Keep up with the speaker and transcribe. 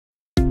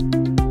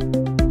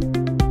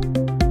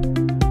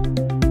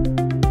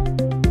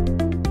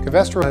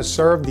Covestro has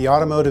served the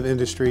automotive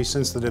industry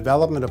since the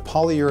development of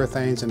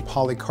polyurethanes and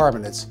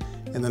polycarbonates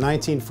in the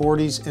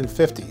 1940s and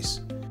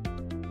 50s.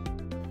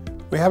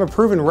 We have a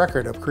proven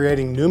record of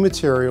creating new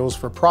materials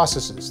for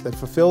processes that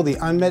fulfill the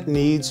unmet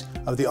needs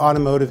of the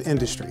automotive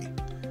industry.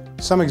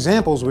 Some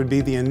examples would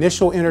be the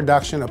initial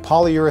introduction of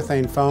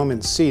polyurethane foam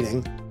in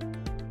seating,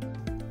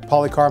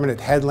 polycarbonate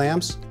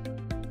headlamps,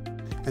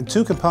 and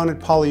two-component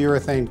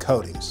polyurethane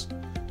coatings.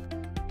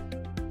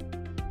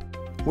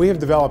 We have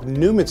developed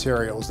new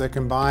materials that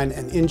combine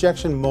an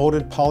injection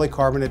molded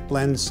polycarbonate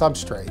blend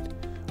substrate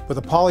with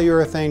a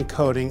polyurethane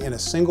coating in a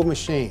single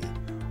machine,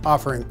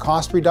 offering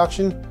cost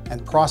reduction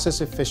and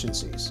process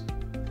efficiencies.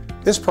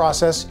 This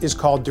process is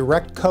called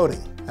direct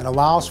coating and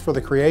allows for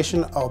the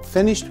creation of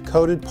finished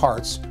coated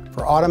parts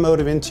for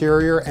automotive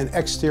interior and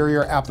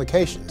exterior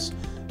applications,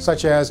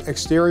 such as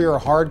exterior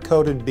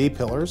hard-coated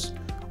B-pillars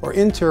or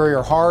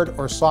interior hard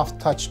or soft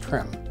touch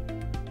trim.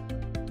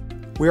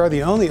 We are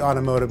the only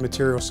automotive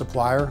material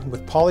supplier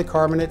with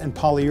polycarbonate and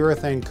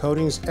polyurethane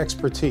coatings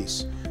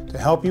expertise to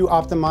help you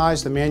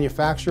optimize the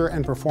manufacture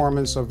and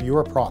performance of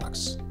your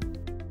products.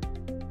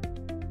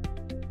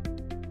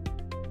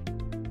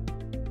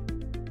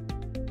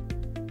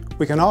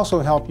 We can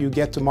also help you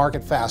get to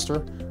market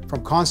faster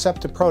from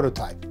concept to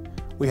prototype.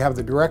 We have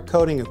the direct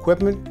coating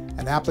equipment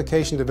and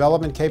application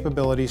development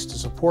capabilities to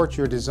support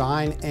your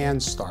design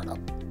and startup.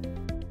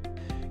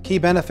 Key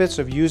benefits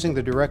of using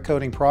the direct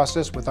coating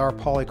process with our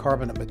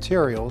polycarbonate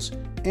materials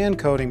and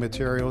coating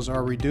materials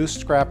are reduced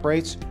scrap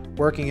rates,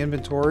 working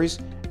inventories,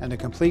 and a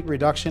complete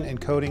reduction in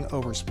coating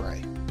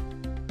overspray.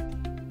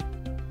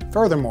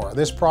 Furthermore,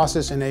 this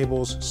process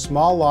enables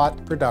small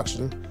lot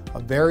production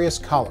of various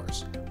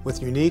colors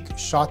with unique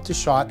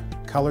shot-to-shot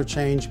color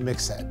change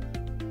mix set.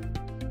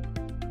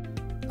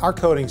 Our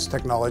coatings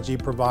technology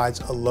provides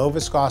a low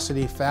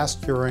viscosity,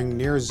 fast curing,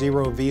 near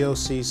zero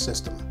VOC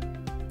system.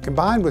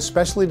 Combined with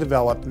specially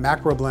developed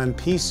macroblend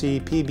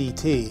PC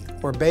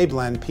PBT or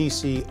Bayblend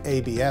PC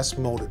ABS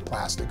molded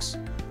plastics,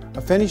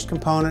 a finished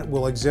component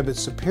will exhibit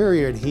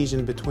superior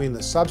adhesion between the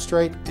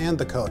substrate and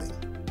the coating.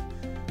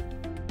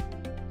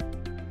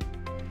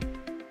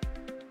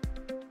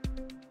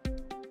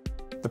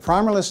 The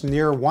primerless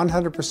near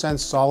 100%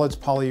 solids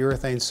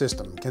polyurethane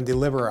system can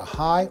deliver a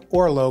high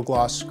or low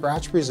gloss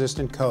scratch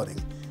resistant coating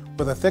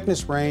with a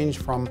thickness range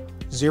from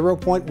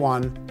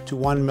 0.1 to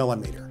 1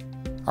 millimeter.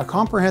 Our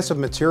comprehensive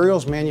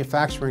materials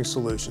manufacturing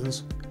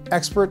solutions,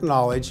 expert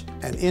knowledge,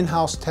 and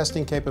in-house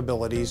testing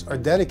capabilities are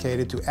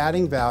dedicated to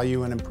adding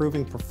value and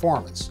improving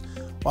performance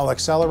while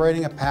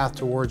accelerating a path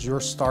towards your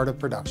start of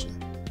production.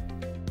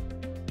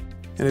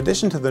 In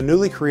addition to the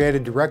newly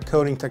created Direct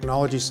Coating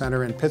Technology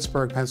Center in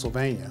Pittsburgh,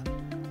 Pennsylvania,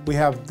 we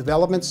have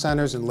development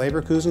centers in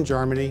Leverkusen,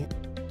 Germany,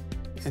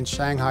 and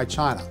Shanghai,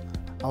 China,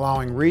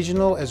 allowing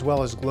regional as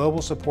well as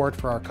global support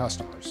for our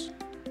customers.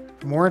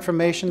 For more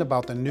information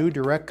about the new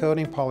direct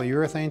coating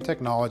polyurethane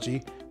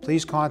technology,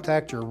 please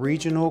contact your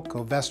regional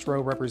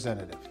Covestro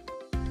representative.